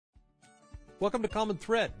Welcome to Common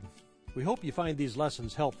Thread. We hope you find these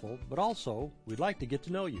lessons helpful, but also we'd like to get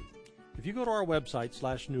to know you. If you go to our website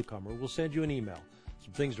 /newcomer, we'll send you an email,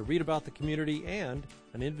 some things to read about the community, and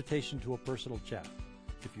an invitation to a personal chat.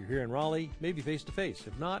 If you're here in Raleigh, maybe face-to-face.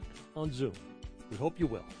 If not, on Zoom. We hope you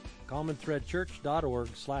will.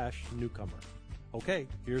 commonthreadchurch.org/newcomer. Okay,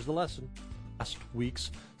 here's the lesson. Last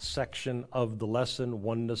week's section of the lesson,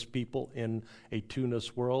 Oneness People in a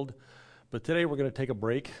Two-ness World. But today we're going to take a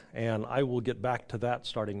break, and I will get back to that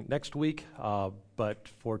starting next week. But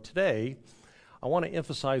for today, I want to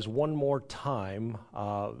emphasize one more time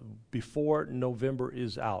before November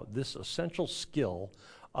is out, this essential skill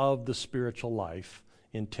of the spiritual life,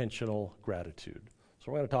 intentional gratitude.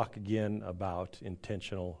 So we're going to talk again about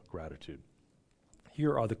intentional gratitude.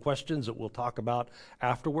 Here are the questions that we'll talk about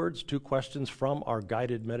afterwards. 2 questions from our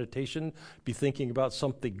guided meditation. Be thinking about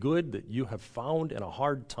something good that you have found in a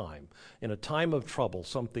hard time, in a time of trouble,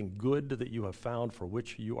 something good that you have found for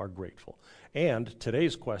which you are grateful. And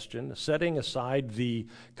today's question, setting aside the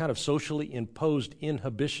kind of socially imposed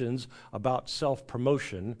inhibitions about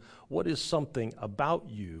self-promotion, what is something about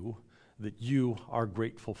you that you are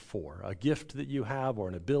grateful for? A gift that you have, or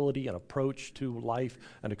an ability, an approach to life,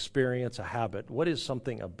 an experience, a habit. What is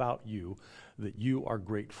something about you that you are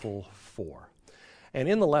grateful for? And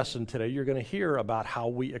in the lesson today, you're going to hear about how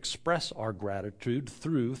we express our gratitude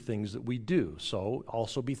through things that we do. So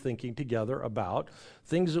also be thinking together about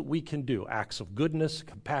things that we can do, acts of goodness,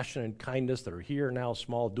 compassion, and kindness that are here now,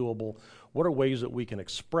 small, doable. What are ways that we can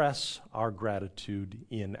express our gratitude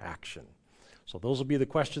in action? So those will be the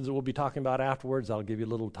questions that we'll be talking about afterwards. I'll give you a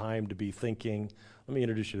little time to be thinking. Let me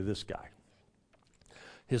introduce you to this guy.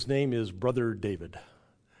 His name is Brother David.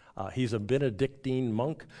 He's a Benedictine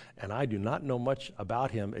monk, and I do not know much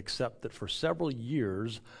about him except that for several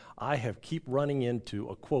years I have keep running into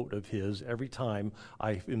a quote of his every time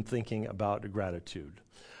I've been thinking about gratitude.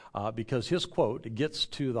 Because his quote gets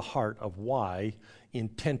to the heart of why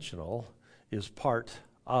intentional is part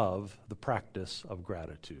of the practice of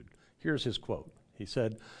gratitude. Here's his quote. He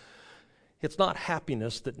said, "It's not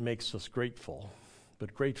happiness that makes us grateful,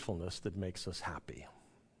 but gratefulness that makes us happy."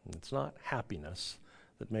 It's not happiness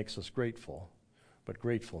that makes us grateful, but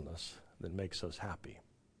gratefulness that makes us happy.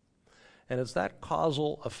 And it's that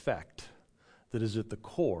causal effect that is at the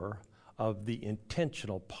core of the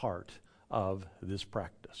intentional part of this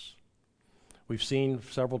practice. We've seen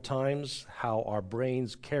several times how our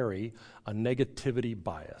brains carry a negativity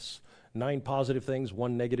bias. 9 positive things,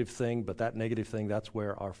 1 negative thing, but that negative thing, that's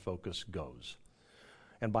where our focus goes.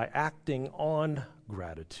 And by acting on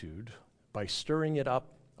gratitude, by stirring it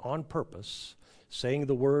up on purpose, saying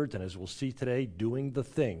the words, and as we'll see today, doing the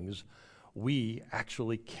things, we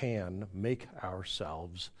actually can make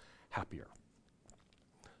ourselves happier.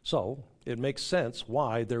 So it makes sense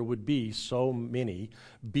why there would be so many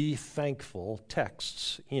be thankful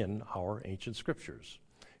texts in our ancient scriptures.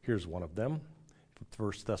 Here's one of them.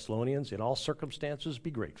 1 Thessalonians, in all circumstances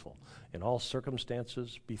be grateful. In all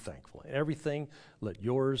circumstances be thankful. In everything, let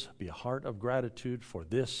yours be a heart of gratitude, for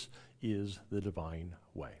this is the divine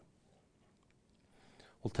way.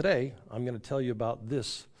 Well, today I'm going to tell you about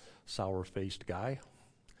this sour-faced guy.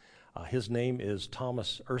 His name is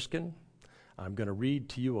Thomas Erskine. I'm going to read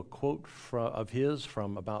to you a quote of his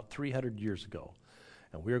from about 300 years ago.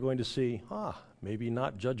 And we're going to see, maybe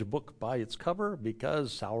not judge a book by its cover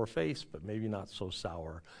because sour face, but maybe not so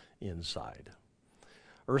sour inside.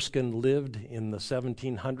 Erskine lived in the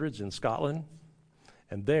 1700s in Scotland,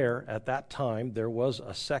 and there, at that time, there was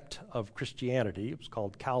a sect of Christianity, it was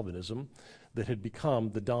called Calvinism, that had become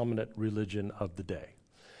the dominant religion of the day.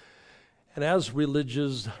 And as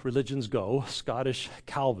religions go, Scottish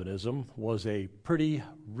Calvinism was a pretty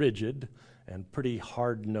rigid and pretty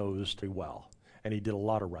hard-nosed well. And he did a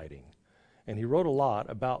lot of writing. And he wrote a lot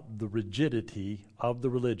about the rigidity of the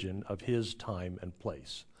religion of his time and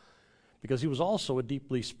place. Because he was also a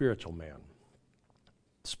deeply spiritual man.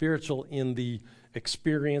 Spiritual in the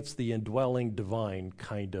experience, the indwelling divine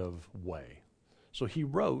kind of way. So he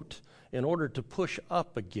wrote in order to push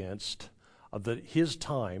up against his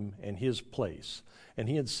time and his place. And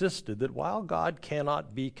he insisted that while God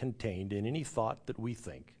cannot be contained in any thought that we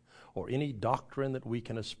think, or any doctrine that we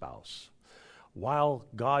can espouse, while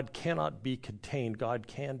God cannot be contained, God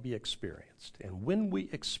can be experienced. And when we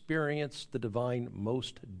experience the divine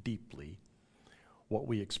most deeply, what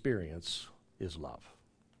we experience is love.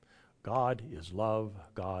 God is love,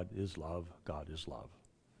 God is love, God is love.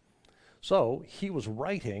 So he was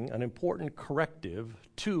writing an important corrective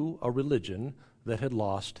to a religion that had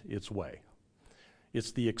lost its way.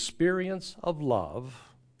 It's the experience of love,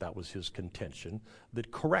 that was his contention,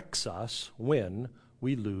 that corrects us when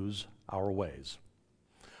we lose our ways.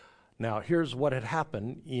 Now, here's what had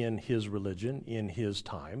happened in his religion, in his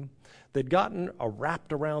time. They'd gotten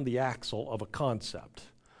wrapped around the axle of a concept,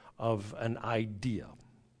 of an idea.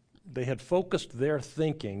 They had focused their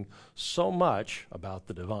thinking so much about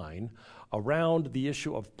the divine around the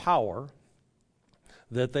issue of power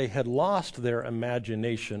that they had lost their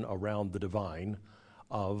imagination around the divine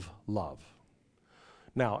of love.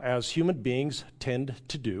 Now, as human beings tend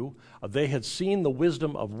to do, they had seen the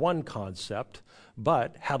wisdom of one concept,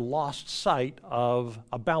 but had lost sight of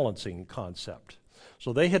a balancing concept.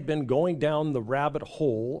 So they had been going down the rabbit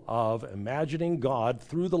hole of imagining God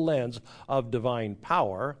through the lens of divine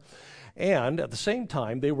power, and at the same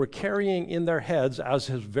time, they were carrying in their heads, as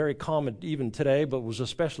is very common even today, but was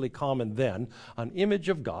especially common then, an image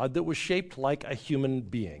of God that was shaped like a human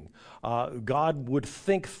being. God would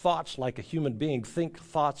think thoughts like a human being, think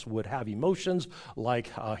thoughts would have emotions like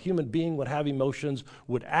a human being would have emotions,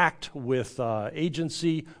 would act with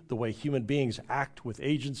agency the way human beings act with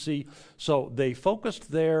agency. So they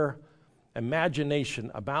focused their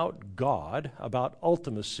imagination about God, about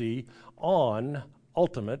ultimacy, on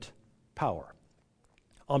ultimate power.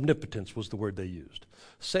 Omnipotence was the word they used,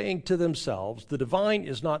 saying to themselves, the divine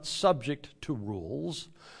is not subject to rules.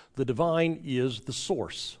 The divine is the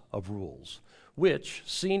source of rules, which,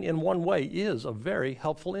 seen in one way, is a very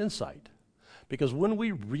helpful insight. Because when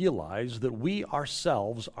we realize that we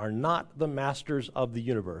ourselves are not the masters of the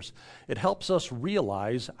universe, it helps us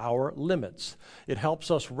realize our limits. It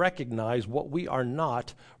helps us recognize what we are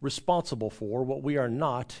not responsible for, what we are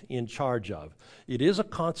not in charge of. It is a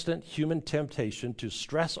constant human temptation to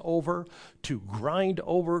stress over, to grind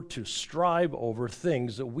over, to strive over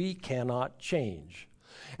things that we cannot change.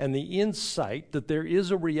 And the insight that there is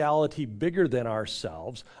a reality bigger than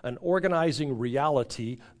ourselves, an organizing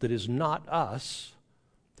reality that is not us,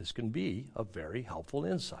 this can be a very helpful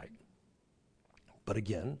insight. But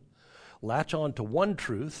again, latch on to one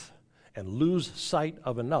truth and lose sight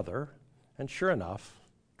of another, and sure enough,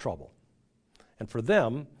 trouble. And for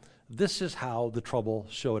them, this is how the trouble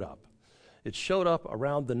showed up. It showed up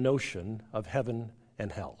around the notion of heaven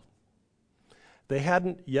and hell. They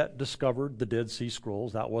hadn't yet discovered the Dead Sea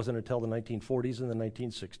Scrolls. That wasn't until the 1940s and the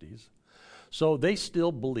 1960s. So they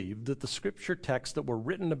still believed that the scripture texts that were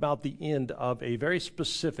written about the end of a very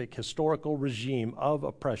specific historical regime of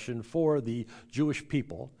oppression for the Jewish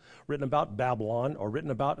people, written about Babylon or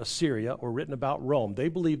written about Assyria or written about Rome, they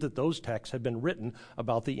believed that those texts had been written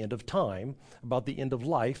about the end of time, about the end of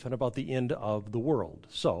life, and about the end of the world.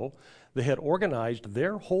 So they had organized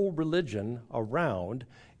their whole religion around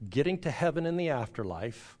getting to heaven in the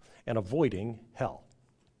afterlife and avoiding hell.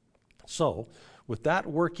 So, with that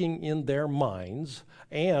working in their minds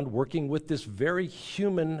and working with this very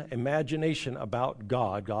human imagination about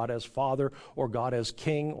God, God as Father or God as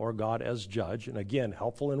King or God as Judge, and again,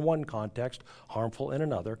 helpful in one context, harmful in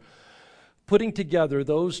another, putting together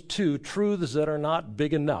those two truths that are not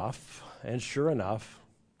big enough, and sure enough,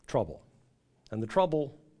 trouble. And the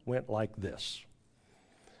trouble went like this.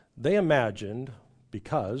 They imagined,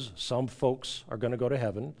 because some folks are going to go to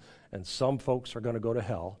heaven and some folks are going to go to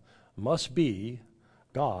hell, must be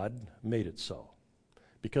God made it so.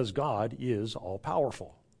 Because God is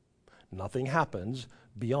all-powerful. Nothing happens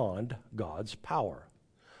beyond God's power.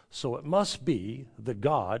 So it must be that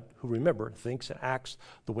God, who remember, thinks and acts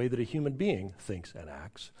the way that a human being thinks and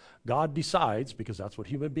acts, God decides, because that's what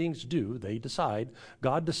human beings do, they decide,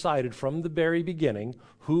 God decided from the very beginning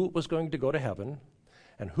who was going to go to heaven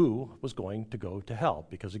and who was going to go to hell.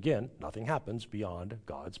 Because again, nothing happens beyond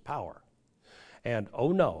God's power. And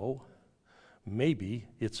oh no, maybe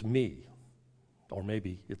it's me, or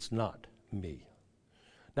maybe it's not me.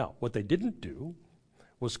 Now, what they didn't do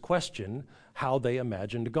was question how they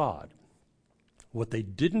imagined God. What they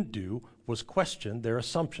didn't do was question their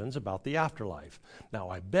assumptions about the afterlife. Now,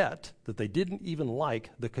 I bet that they didn't even like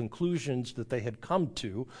the conclusions that they had come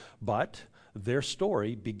to, but their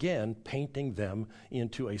story began painting them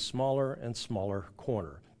into a smaller and smaller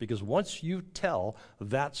corner. Because once you tell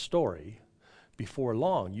that story, before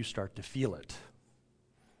long, you start to feel it.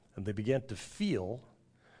 And they began to feel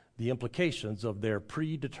the implications of their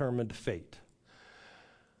predetermined fate.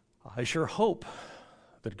 I sure hope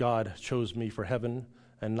that God chose me for heaven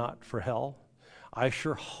and not for hell. I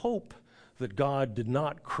sure hope that God did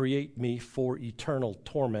not create me for eternal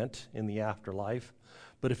torment in the afterlife.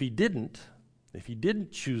 But if he didn't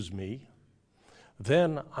choose me,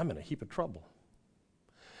 then I'm in a heap of trouble.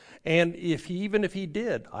 And even if he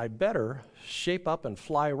did, I better shape up and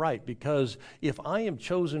fly right, because if I am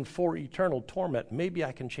chosen for eternal torment, maybe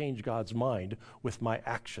I can change God's mind with my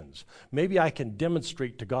actions. Maybe I can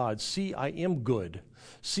demonstrate to God, see, I am good.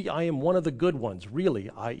 See, I am one of the good ones.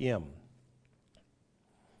 Really, I am.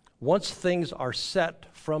 Once things are set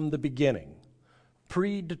from the beginning,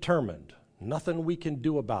 predetermined, nothing we can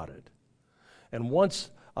do about it, and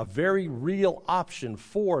once a very real option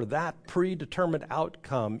for that predetermined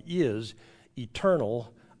outcome is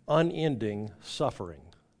eternal, unending suffering.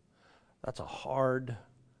 That's a hard,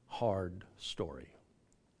 hard story.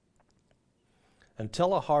 And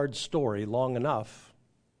tell a hard story long enough,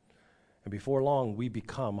 and before long we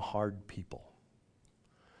become hard people.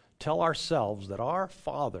 Tell ourselves that our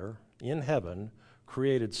Father in heaven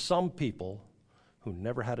created some people who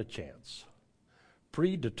never had a chance,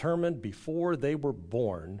 predetermined before they were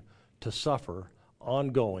born to suffer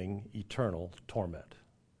ongoing eternal torment.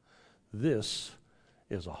 This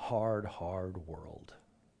is a hard, hard world.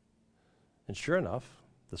 And sure enough,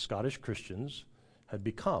 the Scottish Christians had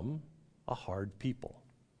become a hard people.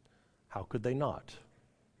 How could they not?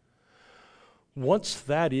 Once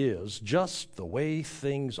that is just the way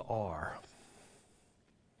things are,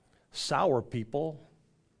 sour people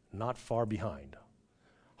not far behind,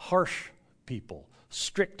 harsh people,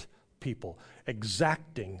 strict people,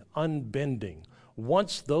 exacting, unbending.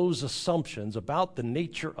 Once those assumptions about the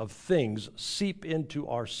nature of things seep into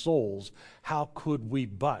our souls, how could we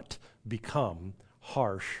but become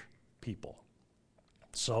harsh people?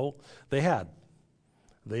 So they had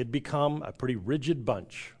become a pretty rigid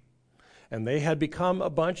bunch. And they had become a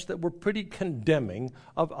bunch that were pretty condemning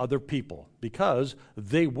of other people, because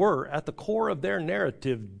they were, at the core of their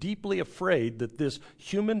narrative, deeply afraid that this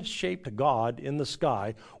human-shaped God in the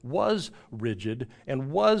sky was rigid and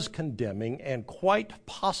was condemning, and quite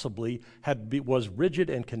possibly was rigid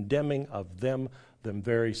and condemning of their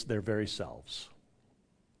very selves.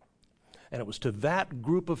 And it was to that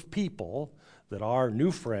group of people that our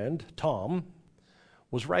new friend, Tom,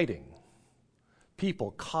 was writing.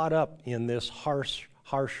 People caught up in this harsh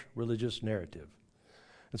religious narrative.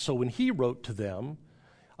 And so when he wrote to them,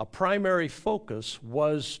 a primary focus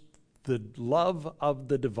was the love of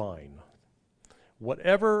the divine.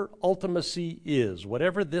 Whatever ultimacy is,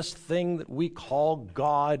 whatever this thing that we call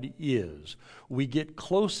God is, we get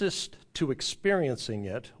closest to experiencing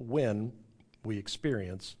it when we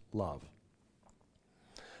experience love.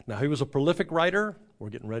 Now, he was a prolific writer. We're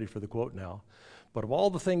getting ready for the quote now. But of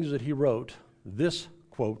all the things that he wrote, this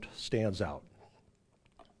quote stands out.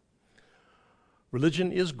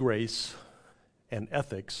 Religion is grace, and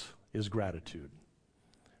ethics is gratitude.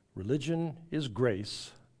 Religion is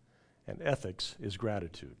grace, and ethics is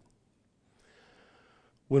gratitude.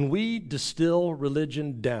 When we distill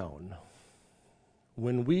religion down,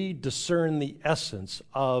 when we discern the essence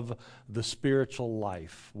of the spiritual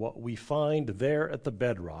life, what we find there at the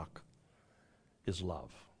bedrock is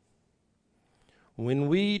love. When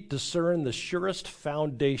we discern the surest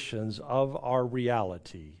foundations of our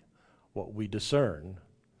reality, what we discern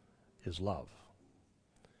is love.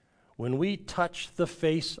 When we touch the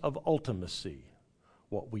face of ultimacy,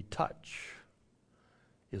 what we touch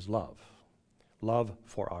is love. Love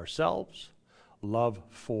for ourselves, love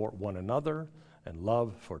for one another, and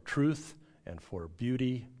love for truth and for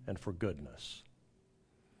beauty and for goodness.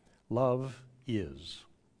 Love is.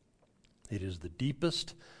 It is the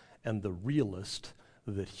deepest and the realest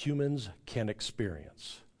that humans can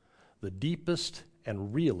experience. The deepest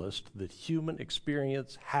and realest that human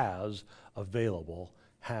experience has available,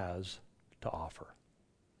 has to offer.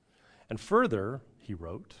 And further, he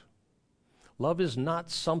wrote, love is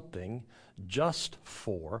not something just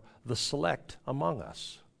for the select among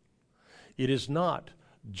us. It is not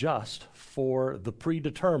just for the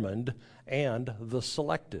predetermined and the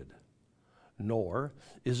selected. Nor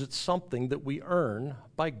is it something that we earn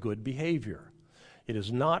by good behavior. It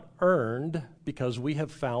is not earned because we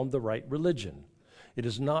have found the right religion. It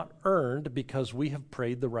is not earned because we have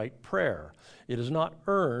prayed the right prayer. It is not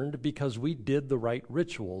earned because we did the right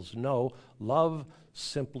rituals. No, love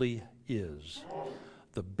simply is.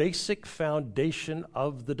 The basic foundation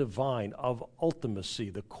of the divine, of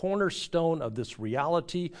ultimacy, the cornerstone of this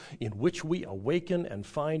reality in which we awaken and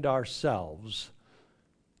find ourselves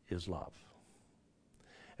is love.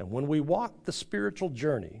 And when we walk the spiritual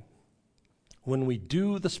journey, when we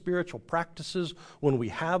do the spiritual practices, when we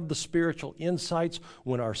have the spiritual insights,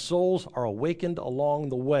 when our souls are awakened along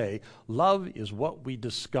the way, love is what we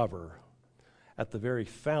discover at the very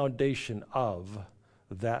foundation of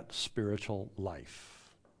that spiritual life.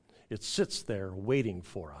 It sits there waiting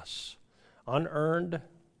for us, unearned,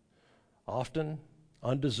 often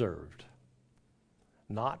undeserved,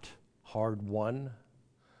 not hard-won,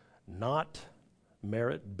 not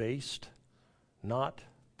merit-based, not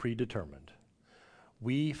predetermined.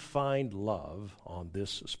 We find love on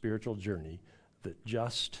this spiritual journey that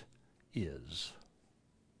just is.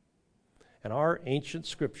 And our ancient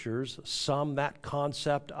scriptures sum that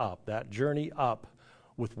concept up, that journey up,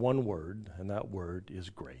 with one word, and that word is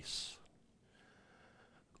grace.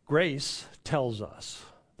 Grace tells us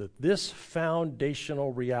that this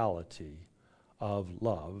foundational reality of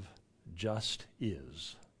love just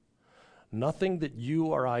is. Nothing that you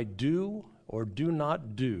or I do or do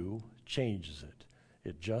not do changes it.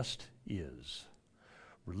 It just is.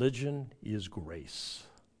 Religion is grace.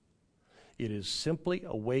 It is simply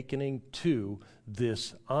awakening to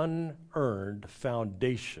this unearned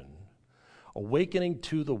foundation, awakening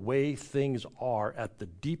to the way things are at the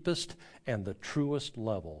deepest and the truest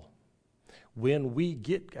level. When we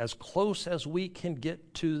get as close as we can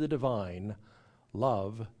get to the divine,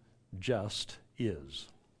 love just is.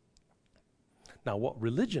 Now, what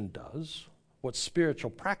religion does, what spiritual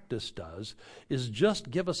practice does, is just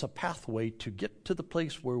give us a pathway to get to the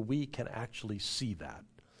place where we can actually see that.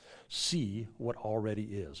 See what already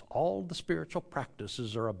is. All the spiritual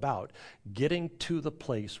practices are about getting to the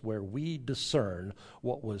place where we discern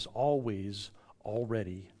what was always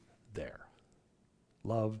already there.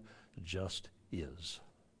 Love just is.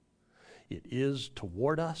 It is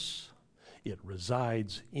toward us, it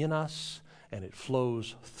resides in us, and it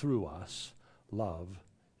flows through us. Love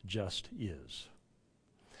just is.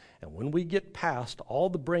 And when we get past all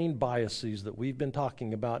the brain biases that we've been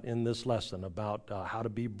talking about in this lesson about how to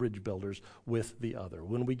be bridge builders with the other,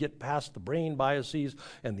 when we get past the brain biases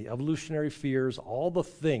and the evolutionary fears, all the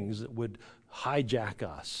things that would hijack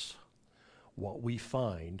us, what we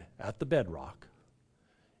find at the bedrock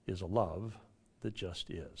is a love that just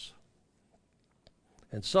is.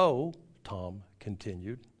 And so, Tom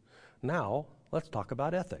continued, now let's talk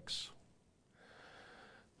about ethics.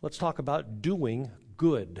 Let's talk about doing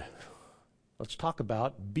good. Let's talk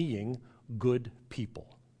about being good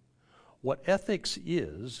people. What ethics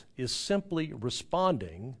is simply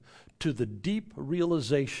responding to the deep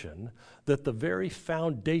realization that the very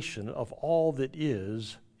foundation of all that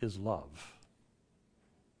is love.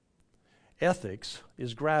 Ethics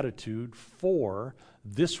is gratitude for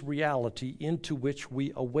this reality into which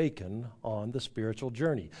we awaken on the spiritual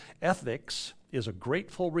journey. Ethics is a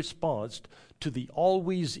grateful response to the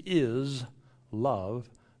always is love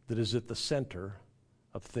that is at the center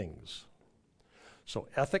of things. So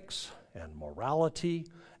ethics and morality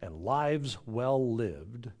and lives well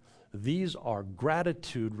lived, these are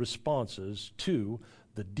gratitude responses to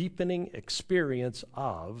the deepening experience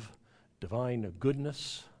of divine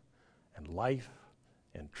goodness and life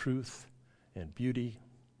and truth and beauty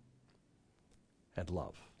and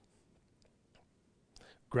love.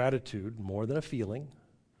 Gratitude, more than a feeling,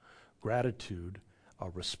 gratitude, a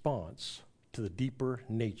response to the deeper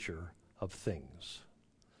nature of things.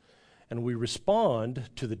 And we respond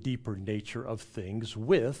to the deeper nature of things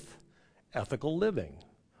with ethical living,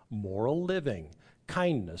 moral living,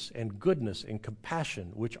 kindness and goodness and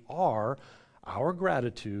compassion, which are our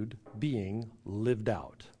gratitude being lived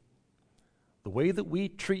out. The way that we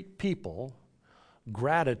treat people,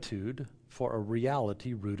 gratitude for a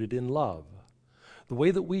reality rooted in love. The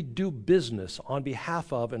way that we do business on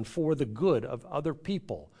behalf of and for the good of other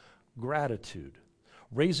people, gratitude.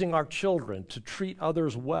 Raising our children to treat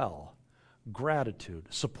others well, gratitude.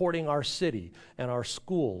 Supporting our city and our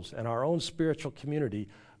schools and our own spiritual community,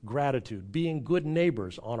 gratitude. Being good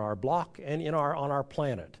neighbors on our block and on our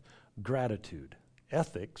planet, gratitude.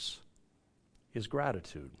 Ethics is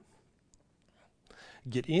gratitude.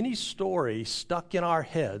 Get any story stuck in our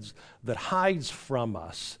heads that hides from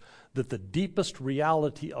us that the deepest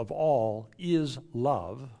reality of all is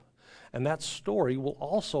love, and that story will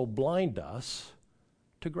also blind us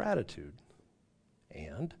to gratitude.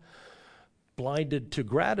 And blinded to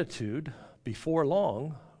gratitude, before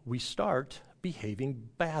long, we start behaving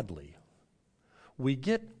badly. We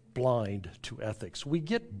get blind to ethics. We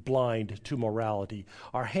get blind to morality.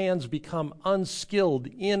 Our hands become unskilled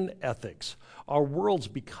in ethics. Our worlds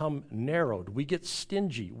become narrowed. We get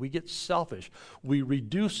stingy. We get selfish. We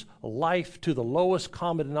reduce life to the lowest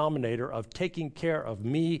common denominator of taking care of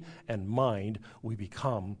me and mine. We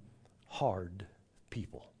become hard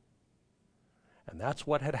people. And that's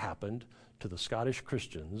what had happened to the Scottish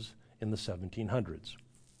Christians in the 1700s.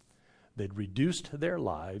 They'd reduced their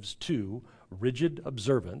lives to rigid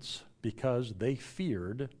observance because they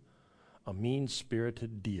feared a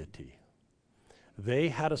mean-spirited deity. They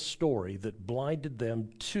had a story that blinded them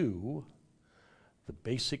to the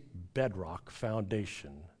basic bedrock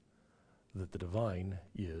foundation that the divine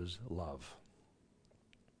is love.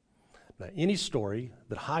 Now, any story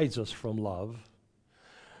that hides us from love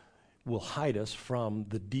will hide us from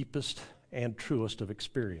the deepest and truest of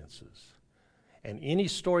experiences. And any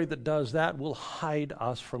story that does that will hide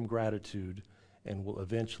us from gratitude and will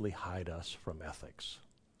eventually hide us from ethics.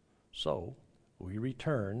 So, we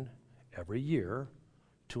return every year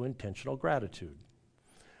to intentional gratitude.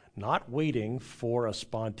 Not waiting for a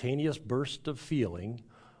spontaneous burst of feeling,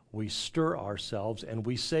 we stir ourselves and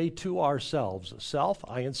we say to ourselves, Self,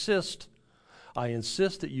 I insist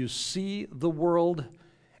that you see the world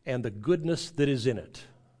and the goodness that is in it.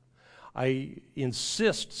 I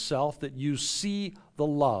insist, self, that you see the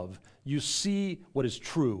love, you see what is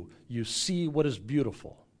true, you see what is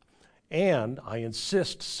beautiful. And I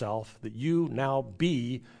insist, self, that you now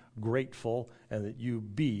be grateful and that you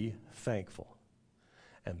be thankful.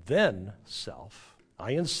 And then, self,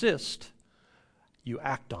 I insist you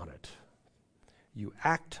act on it. You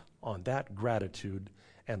act on that gratitude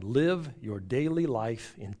and live your daily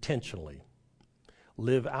life intentionally.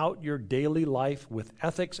 Live out your daily life with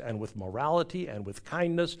ethics and with morality and with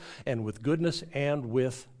kindness and with goodness and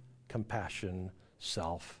with compassion.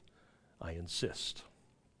 Self, I insist.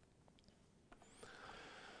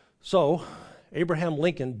 So, Abraham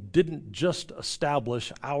Lincoln didn't just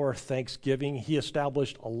establish our Thanksgiving. He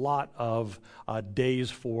established a lot of days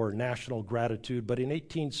for national gratitude. But in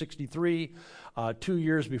 1863, 2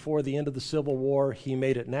 years before the end of the Civil War, he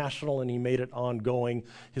made it national and he made it ongoing.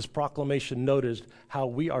 His proclamation noticed how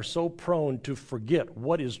we are so prone to forget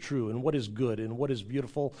what is true and what is good and what is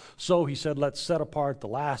beautiful. So he said, let's set apart the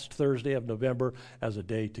last Thursday of November as a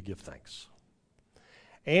day to give thanks.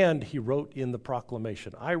 And he wrote in the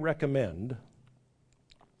proclamation, I recommend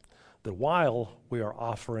that while we are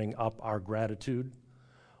offering up our gratitude,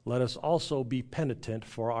 let us also be penitent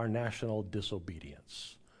for our national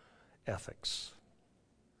disobedience. Ethics.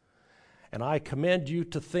 And I commend you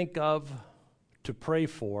to think of, to pray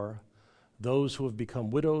for those who have become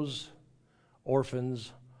widows,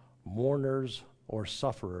 orphans, mourners, or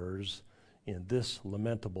sufferers in this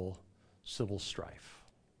lamentable civil strife.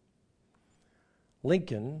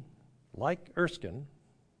 Lincoln, like Erskine,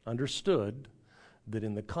 understood that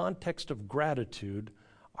in the context of gratitude,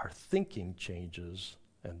 our thinking changes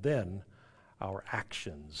and then our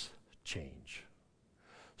actions change.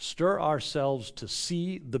 Stir ourselves to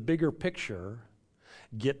see the bigger picture,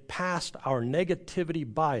 get past our negativity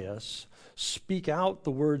bias, speak out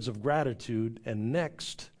the words of gratitude, and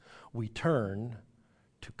next we turn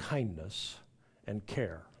to kindness and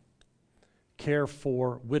care. Care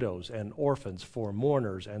for widows and orphans, for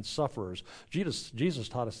mourners and sufferers. Jesus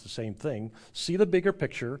taught us the same thing. See the bigger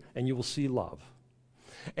picture and you will see love.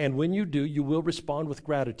 And when you do, you will respond with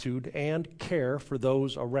gratitude and care for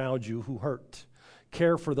those around you who hurt.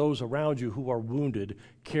 Care for those around you who are wounded.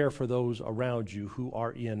 Care for those around you who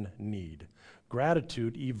are in need.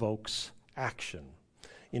 Gratitude evokes action,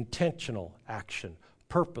 intentional action,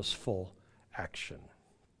 purposeful action.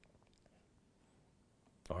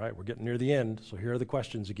 All right, we're getting near the end, so here are the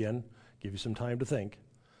questions again. Give you some time to think.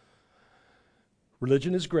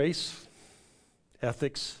 Religion is grace.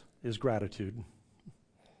 Ethics is gratitude.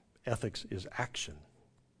 Ethics is action.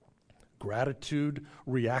 Gratitude,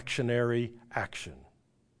 reactionary action.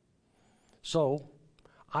 So,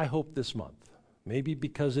 I hope this month, maybe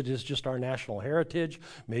because it is just our national heritage,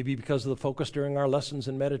 maybe because of the focus during our lessons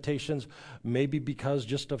and meditations, maybe because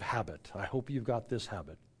just of habit. I hope you've got this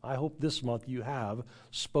habit. I hope this month you have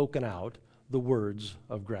spoken out the words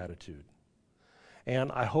of gratitude.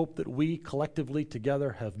 And I hope that we collectively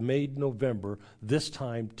together have made November this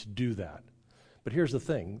time to do that. But here's the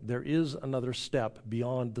thing, there is another step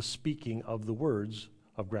beyond the speaking of the words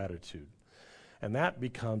of gratitude. And that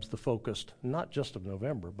becomes the focus not just of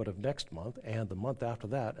November, but of next month and the month after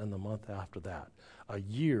that and the month after that. A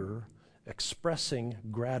year expressing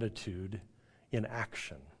gratitude in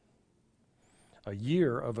action. A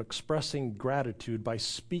year of expressing gratitude by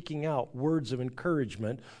speaking out words of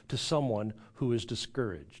encouragement to someone who is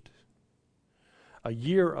discouraged. A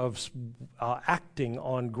year of acting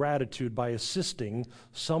on gratitude by assisting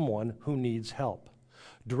someone who needs help.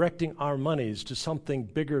 Directing our monies to something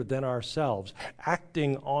bigger than ourselves.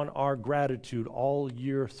 Acting on our gratitude all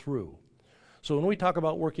year through. So when we talk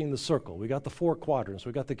about working the circle, we got the 4 quadrants.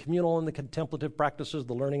 We got the communal and the contemplative practices,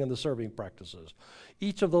 the learning and the serving practices.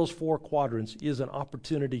 Each of those 4 quadrants is an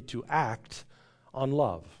opportunity to act on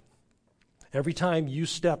love. Every time you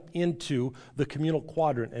step into the communal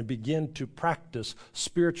quadrant and begin to practice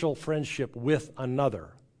spiritual friendship with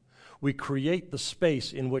another, we create the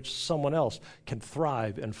space in which someone else can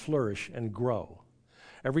thrive and flourish and grow.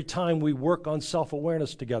 Every time we work on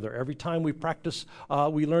self-awareness together, every time we practice,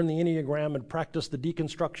 we learn the Enneagram and practice the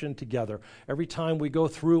deconstruction together, every time we go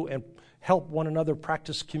through and help one another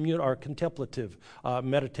practice our contemplative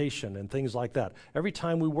meditation and things like that, every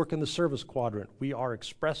time we work in the service quadrant, we are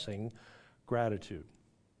expressing gratitude.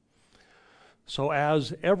 So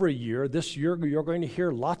as every year, this year you're going to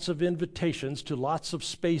hear lots of invitations to lots of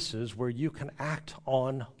spaces where you can act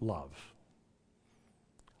on love.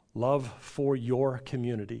 Love for your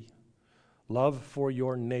community, love for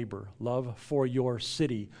your neighbor, love for your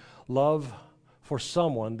city, love for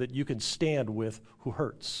someone that you can stand with who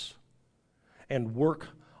hurts, and work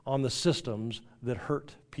on the systems that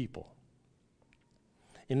hurt people.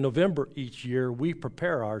 In November each year, we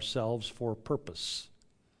prepare ourselves for purpose.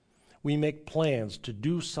 We make plans to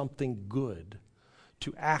do something good,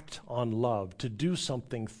 to act on love, to do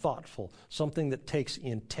something thoughtful, something that takes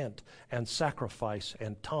intent and sacrifice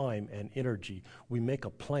and time and energy. We make a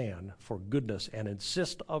plan for goodness and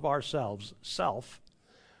insist of ourselves,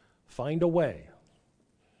 find a way,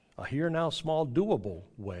 a here now small doable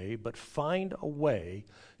way, but find a way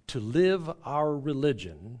to live our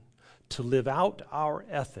religion, to live out our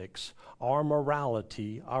ethics, our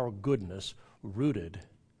morality, our goodness, rooted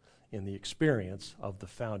in the experience of the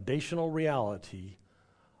foundational reality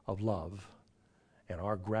of love and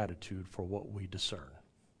our gratitude for what we discern.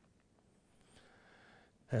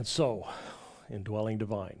 And so, in Dwelling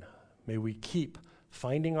Divine, may we keep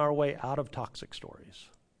finding our way out of toxic stories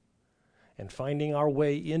and finding our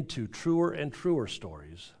way into truer and truer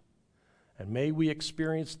stories. And may we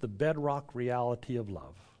experience the bedrock reality of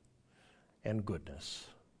love and goodness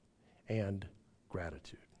and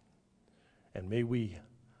gratitude. And may we,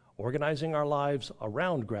 organizing our lives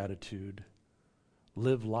around gratitude,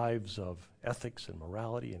 live lives of ethics and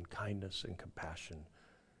morality and kindness and compassion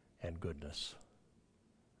and goodness.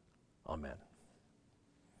 Amen.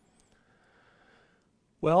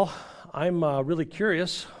 Well, I'm really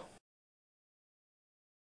curious.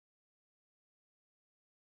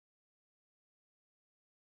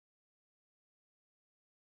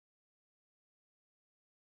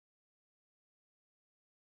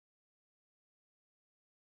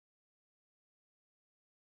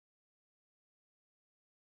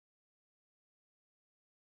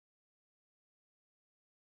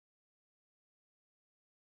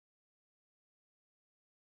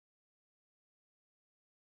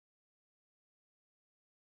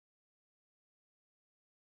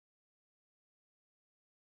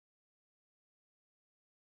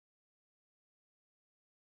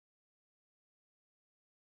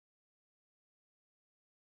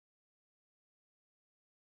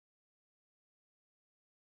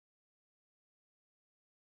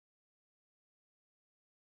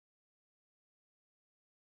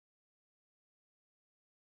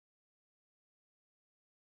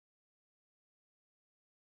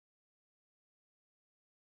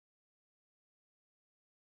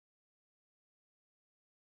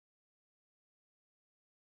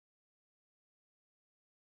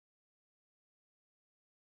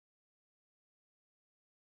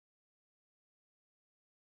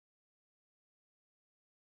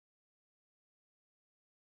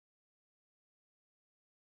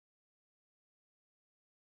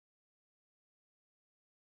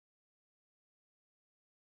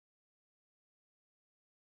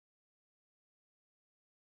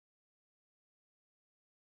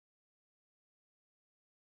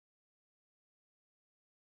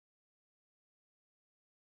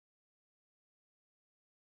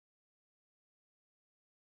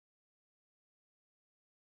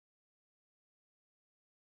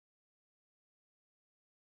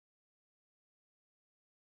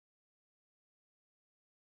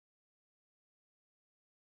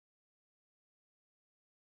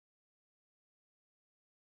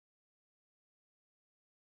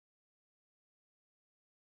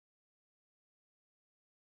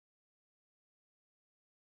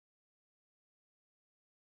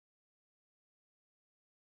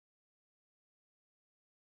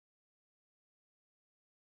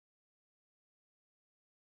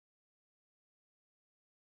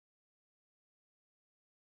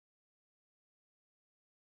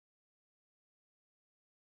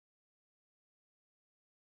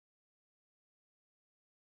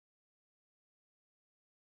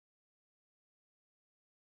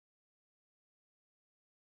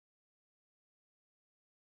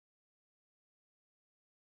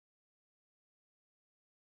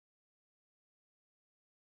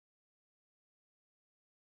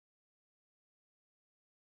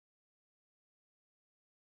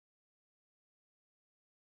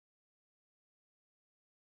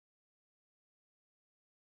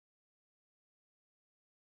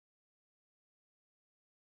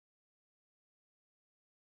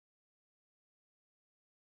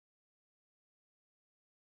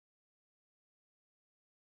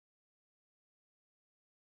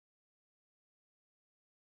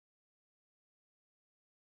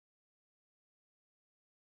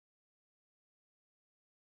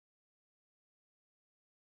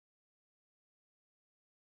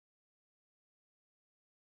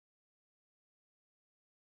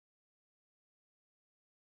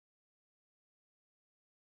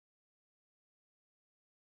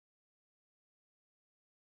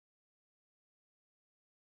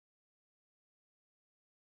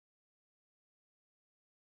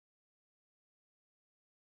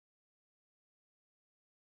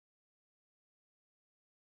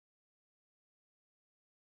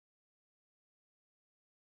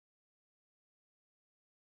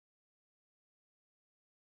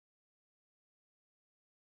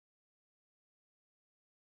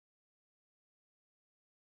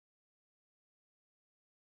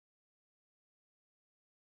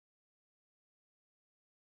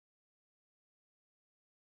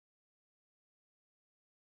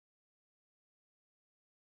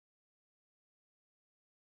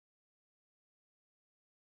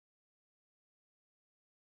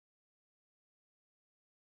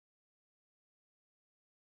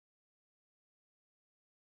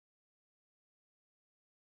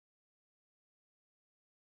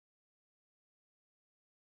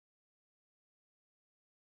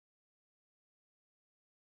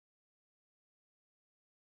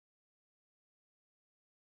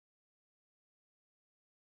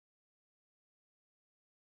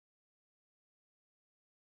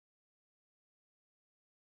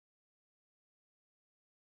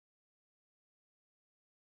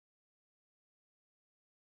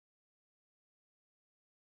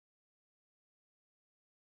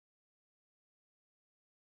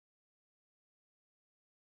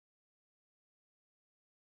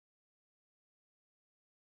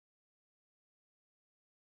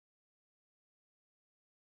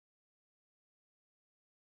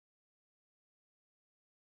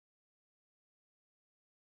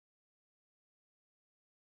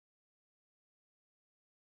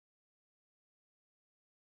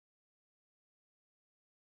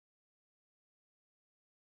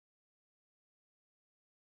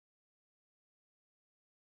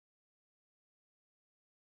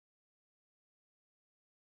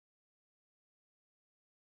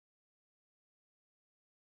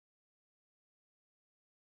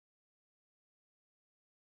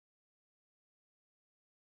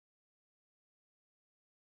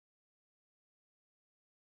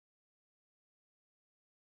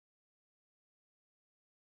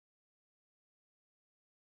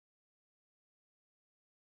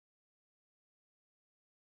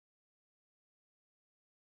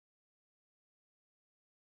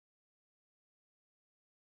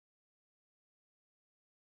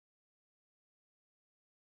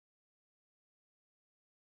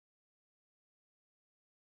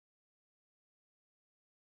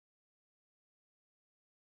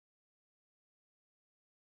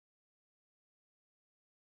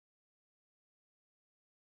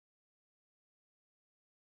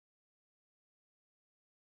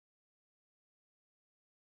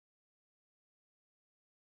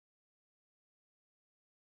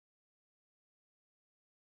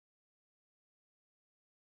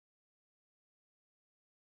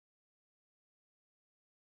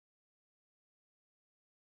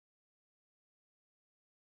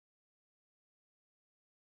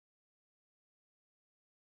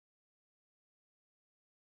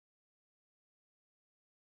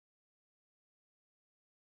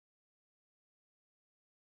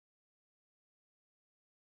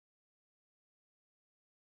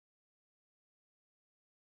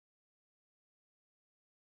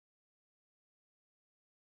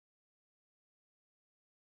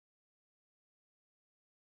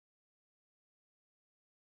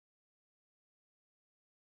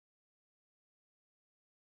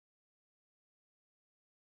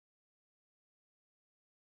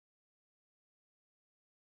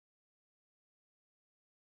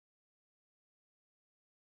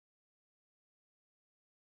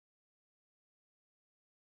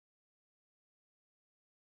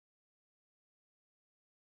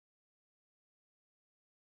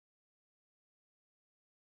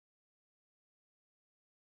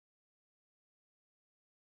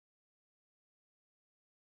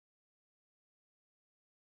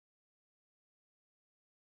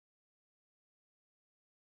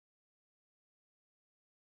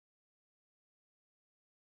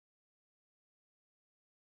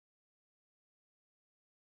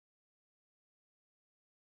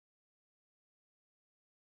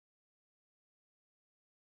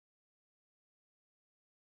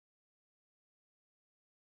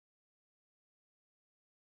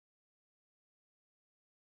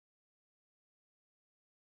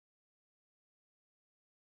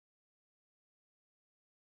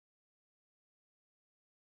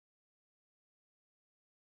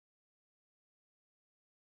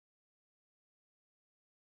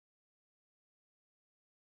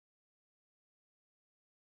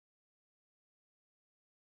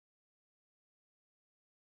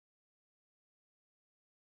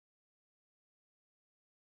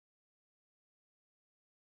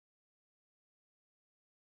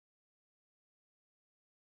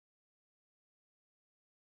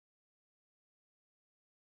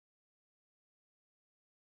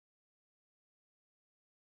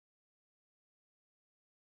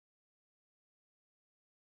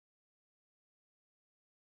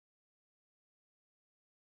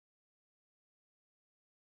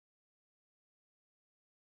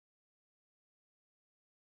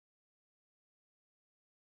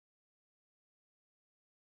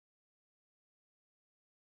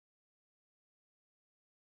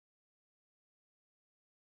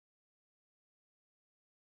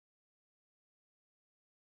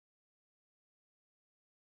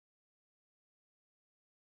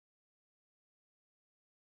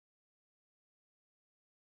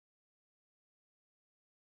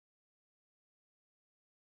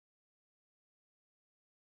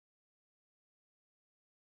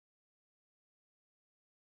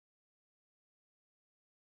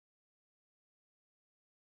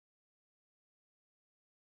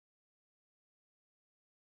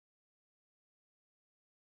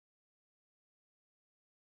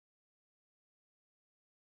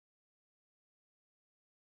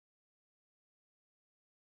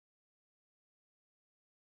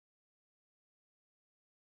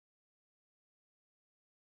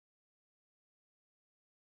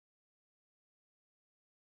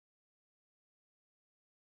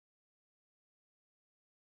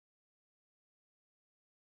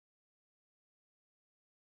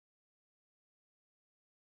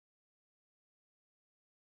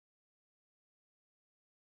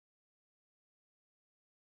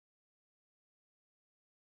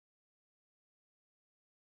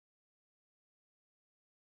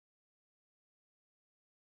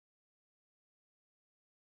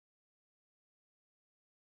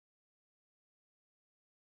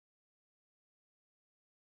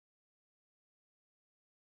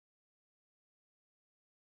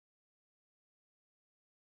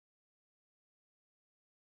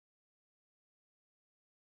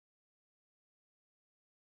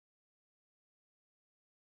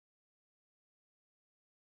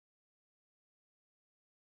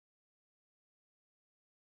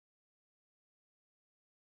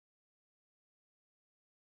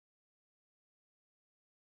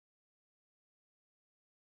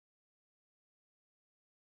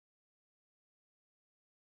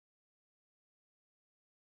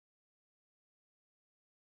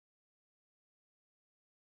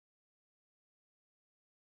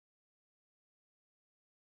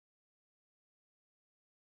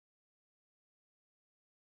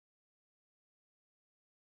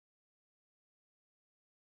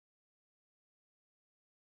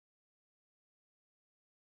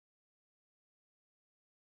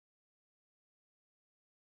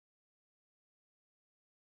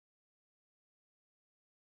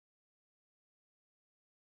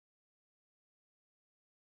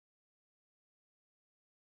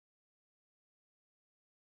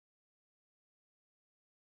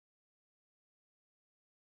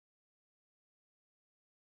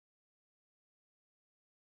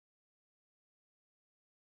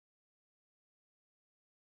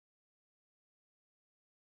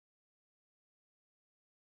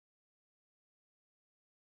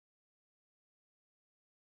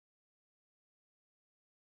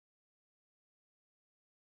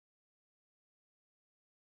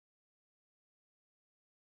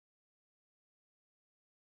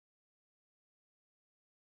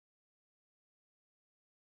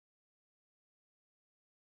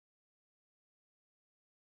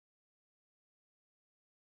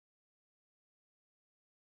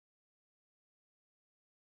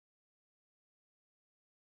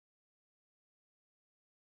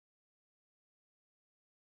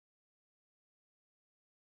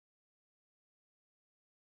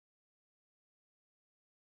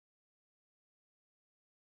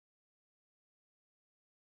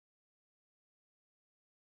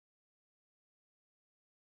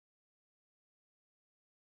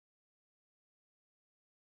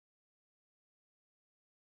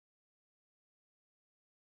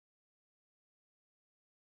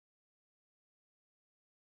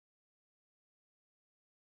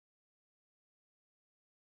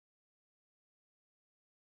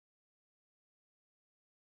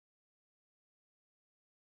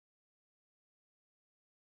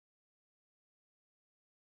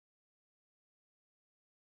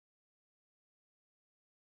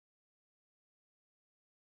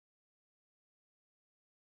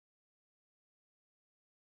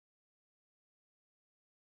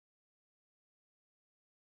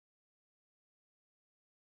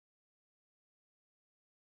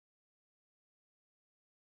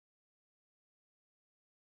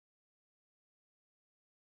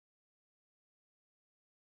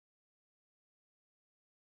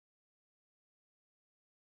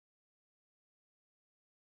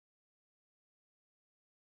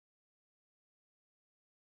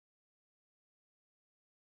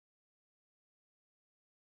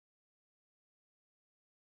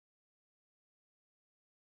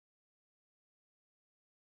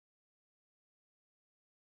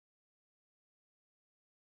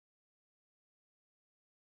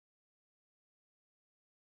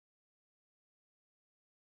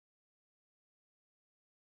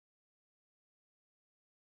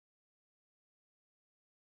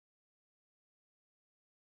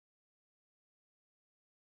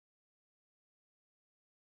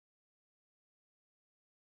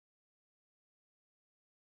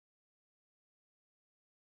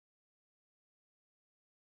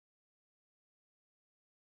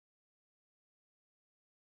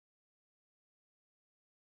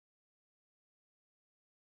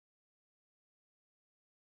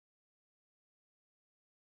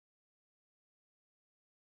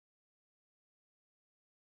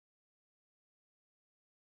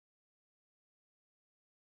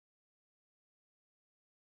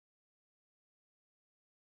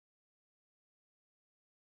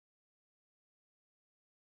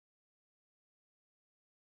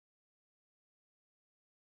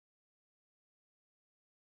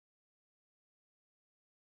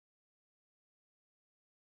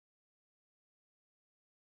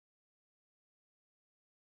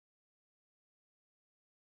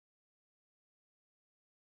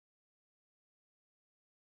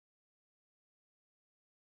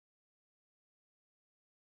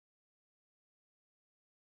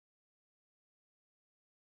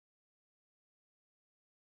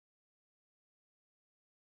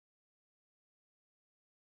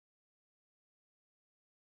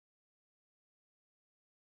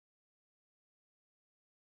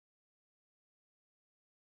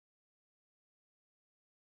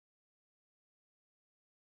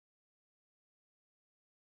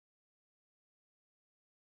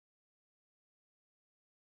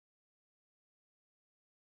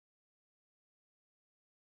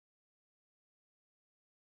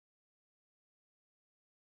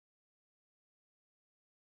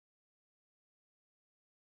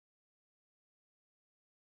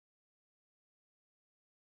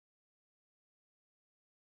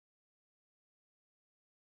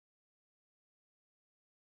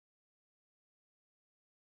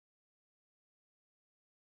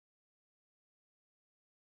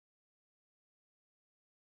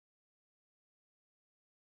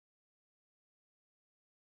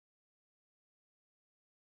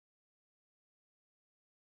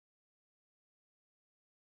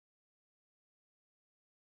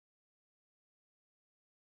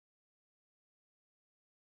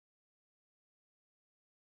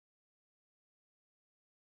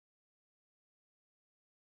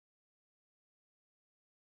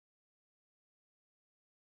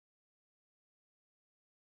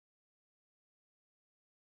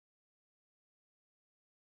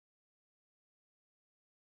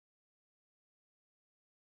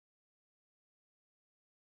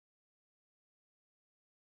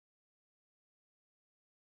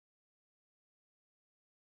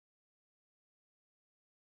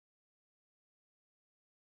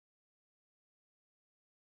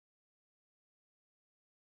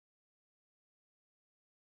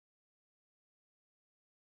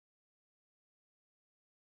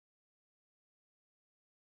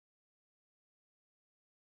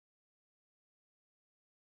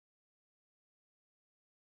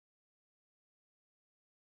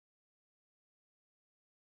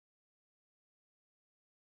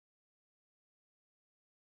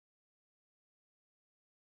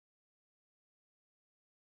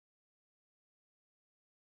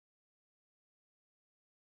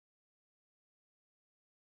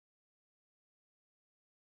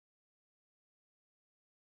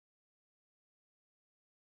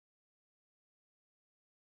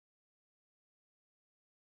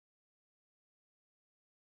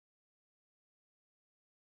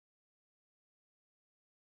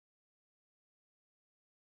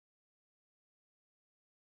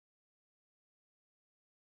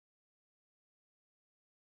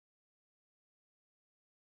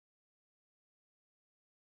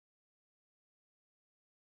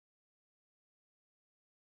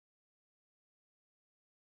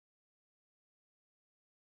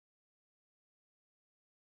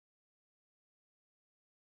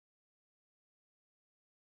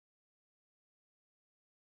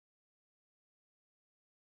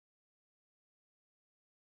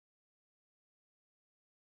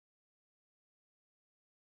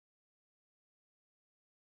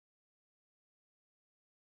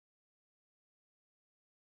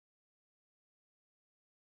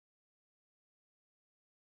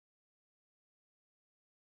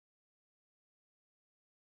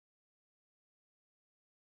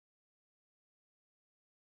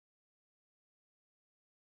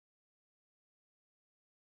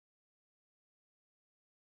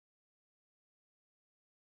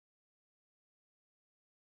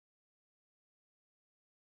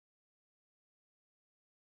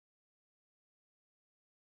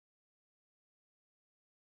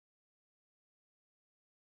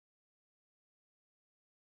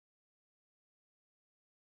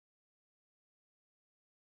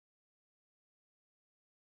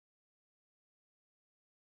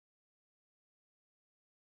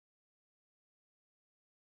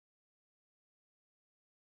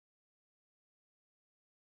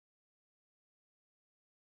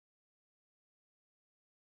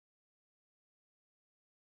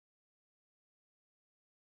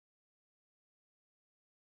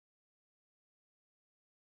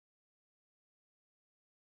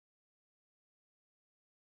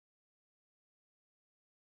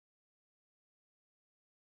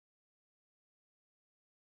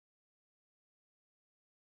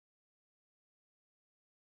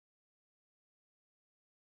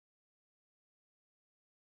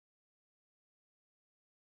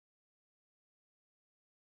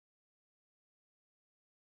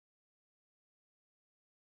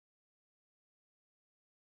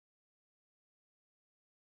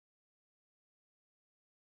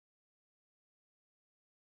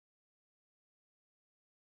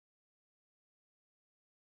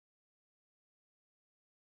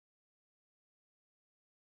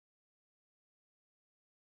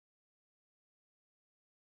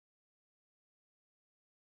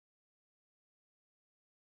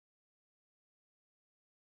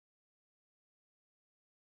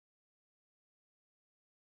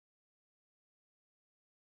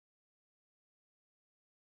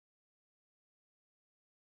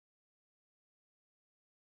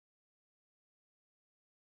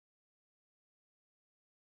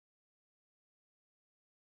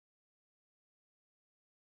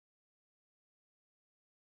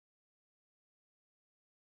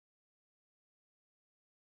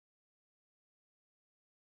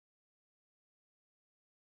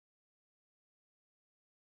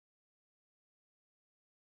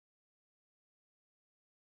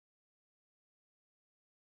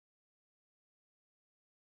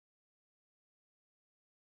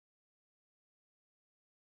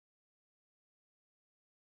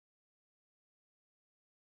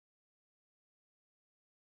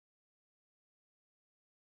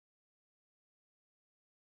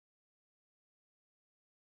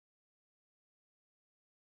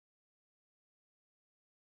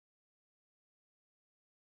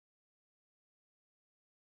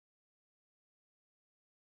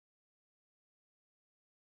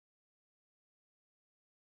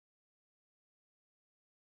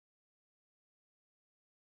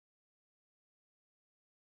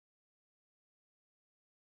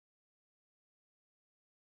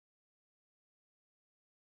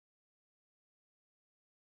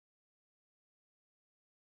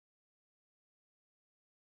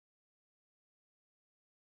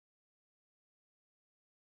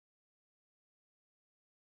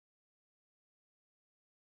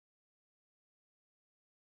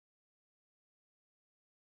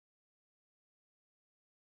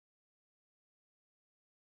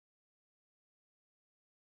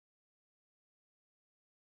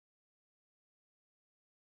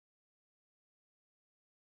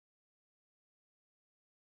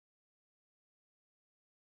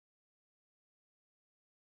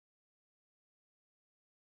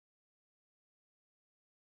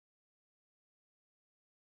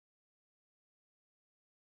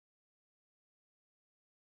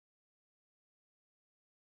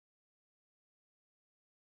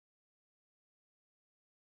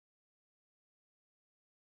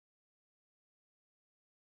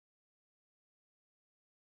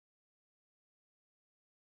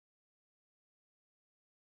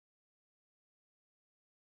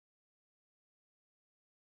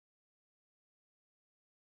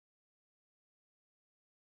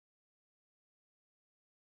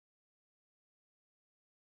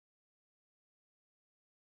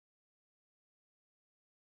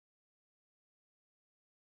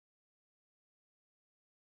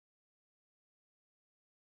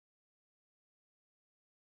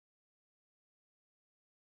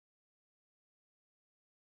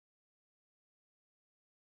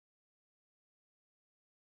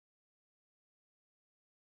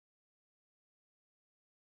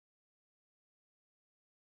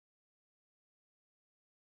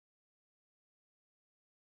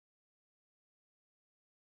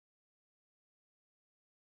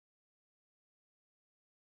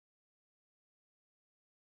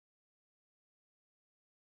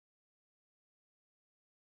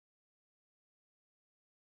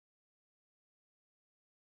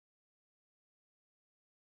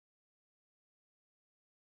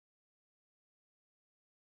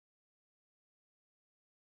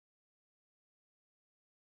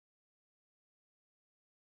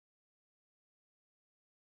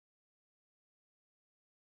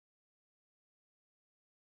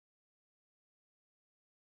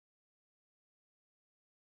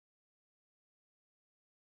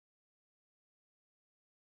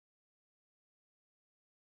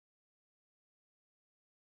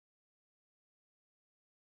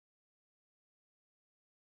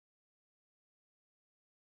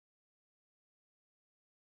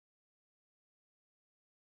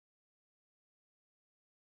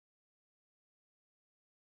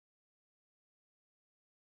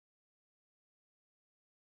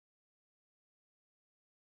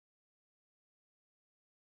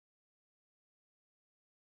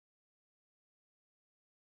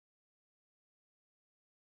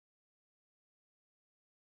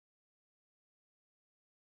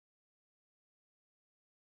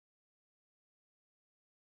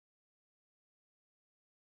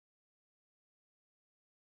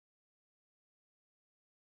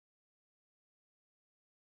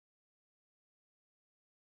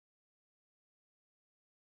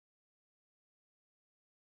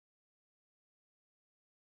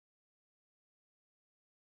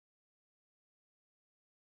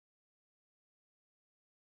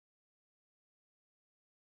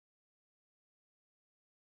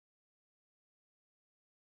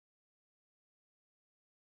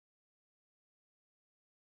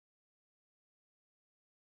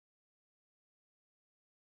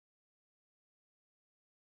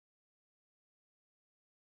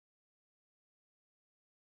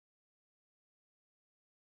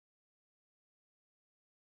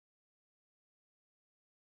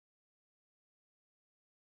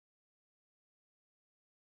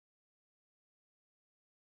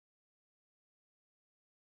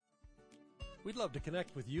 We'd love to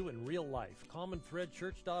connect with you in real life.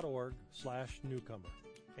 commonthreadchurch.org/newcomer.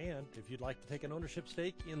 And if you'd like to take an ownership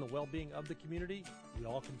stake in the well-being of the community, we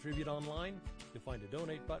all contribute online. You'll find a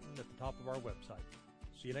donate button at the top of our website.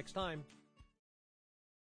 See you next time.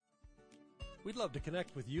 We'd love to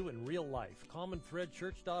connect with you in real life.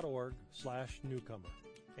 commonthreadchurch.org/newcomer.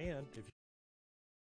 And if